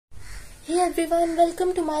Hey everyone,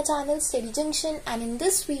 welcome to my channel Study Junction, and in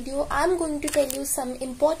this video I am going to tell you some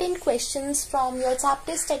important questions from your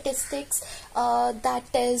chapter statistics, that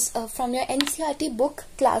is from your NCERT book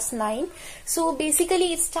class 9. So basically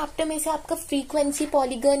इस chapter में से आपका frequency,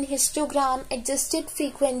 polygon, histogram, adjusted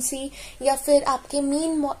frequency या फिर आपके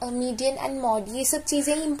mean, median and mod, ये सब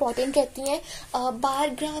चीज़ें ही important रहती हैं. बार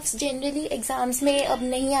ग्राफ्स जनरली एग्जाम्स में अब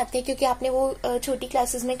नहीं आते क्योंकि आपने वो छोटी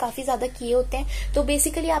क्लासेस में काफ़ी ज़्यादा किए होते हैं. तो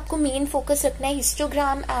बेसिकली आपको मेन फोकस रखना है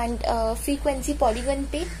हिस्टोग्राम एंड फ्रीक्वेंसी पॉलीगन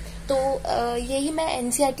पे. तो यही मैं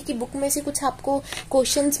एनसीईआरटी की बुक में से कुछ आपको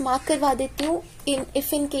क्वेश्चंस मार्क करवा देती हूँ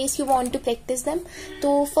if in case you want to practice them.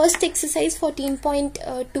 तो फर्स्ट एक्सरसाइज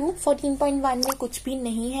 14.2, 14.1 में कुछ भी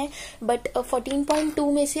नहीं है, बट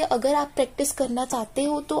 14.2 में से अगर आप प्रैक्टिस करना चाहते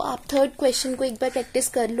हो तो आप थर्ड क्वेश्चन को एक बार प्रैक्टिस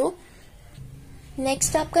कर लो.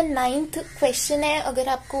 नेक्स्ट आपका 9th क्वेश्चन है. अगर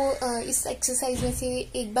आपको इस एक्सरसाइज में से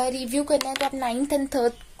एक बार रिव्यू करना है तो आप 9th एंड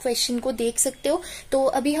 3rd क्वेश्चन को देख सकते हो. तो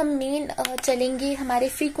अभी हम मेन चलेंगे हमारे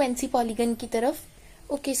फ्रीक्वेंसी पॉलीगन की तरफ.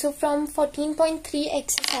 ओके, सो फ्रॉम 14.3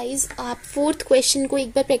 एक्सरसाइज आप 4th क्वेश्चन को एक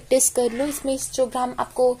बार प्रैक्टिस कर लो. इसमें हिस्टोग्राम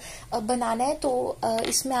आपको बनाना है, तो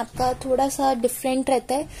इसमें आपका थोड़ा सा डिफरेंट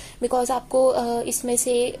रहता है बिकॉज आपको इसमें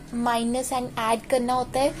से माइनस एंड ऐड करना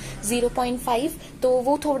होता है 0.5. तो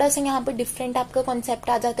वो थोड़ा सा यहाँ पर डिफरेंट आपका कॉन्सेप्ट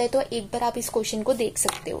आ जाता है. तो एक बार आप इस क्वेश्चन को देख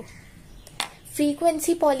सकते हो.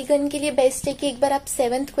 फ्रीक्वेंसी पॉलीगन के लिए बेस्ट है कि एक बार आप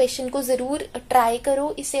 7th क्वेश्चन को जरूर ट्राई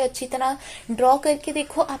करो, इसे अच्छी तरह ड्रॉ करके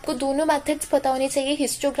देखो. आपको दोनों मेथड्स पता होने चाहिए,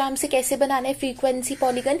 हिस्टोग्राम से कैसे बनाना है frequency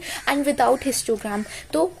polygon and without histogram.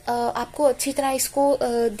 तो आपको अच्छी तरह इसको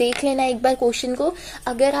देख लेना है एक बार क्वेश्चन को.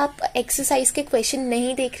 अगर आप एक्सरसाइज के क्वेश्चन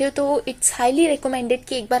नहीं देख रहे हो तो इट्स हाईली रिकमेंडेड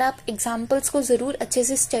कि एक बार आप एग्जाम्पल्स को जरूर अच्छे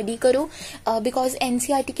से स्टडी करो बिकॉज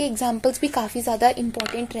एनसीईआरटी के एग्जाम्पल्स भी काफी ज्यादा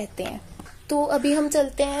इंपॉर्टेंट रहते हैं. तो अभी हम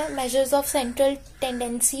चलते हैं measures of central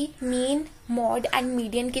tendency, mean, mod and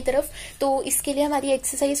median की तरफ. तो इसके लिए हमारी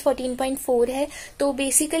एक्सरसाइज 14.4 है. तो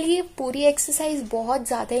बेसिकली ये पूरी एक्सरसाइज बहुत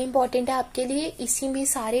ज़्यादा इंपॉर्टेंट है आपके लिए. इसी में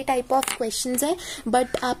सारे टाइप ऑफ क्वेश्चंस हैं,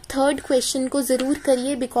 बट आप 3rd क्वेश्चन को ज़रूर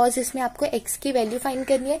करिए बिकॉज इसमें आपको एक्स की वैल्यू फाइंड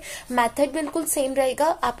करनी है. मेथड बिल्कुल सेम रहेगा,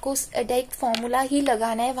 आपको डायरेक्ट फॉर्मूला ही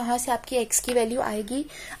लगाना है, वहाँ से आपकी एक्स की वैल्यू आएगी.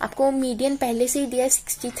 आपको मीडियन पहले से ही दिया है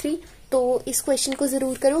 63, तो इस क्वेश्चन को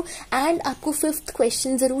जरूर करो. एंड आपको 5th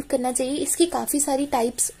क्वेश्चन जरूर करना चाहिए. इसकी काफी सारी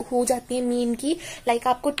टाइप्स हो जाती है मीन की, लाइक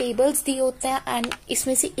आपको टेबल्स दिए होते हैं एंड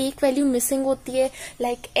इसमें से एक वैल्यू मिसिंग होती है,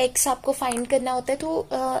 लाइक एक्स आपको फाइंड करना होता है.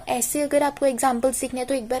 तो ऐसे अगर आपको एग्जांपल्स सीखने हैं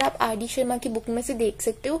तो एक बार आप आर.डी. शर्मा की बुक में से देख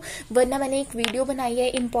सकते हो, वरना मैंने एक वीडियो बनाई है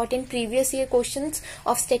important previous year question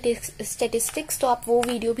of statistics, तो आप वो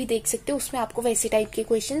वीडियो भी देख सकते हो. उसमें आपको वैसे टाइप के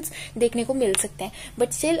क्वेश्चन देखने को मिल सकते हैं.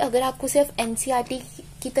 बट स्टिल अगर आपको सिर्फ एनसीईआरटी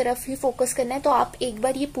की तरफ ही फोकस करना है तो आप एक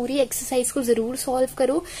बार ये पूरी एक्सरसाइज को जरूर सॉल्व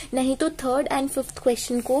करो, नहीं तो 3rd एंड 5th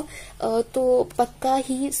क्वेश्चन को तो पक्का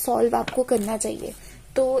ही सॉल्व आपको करना चाहिए.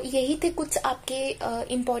 तो यही थे कुछ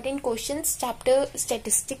आपके इम्पोर्टेंट क्वेश्चंस चैप्टर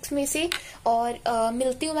स्टैटिस्टिक्स में से, और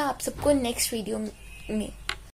मिलती हूँ मैं आप सबको नेक्स्ट वीडियो में.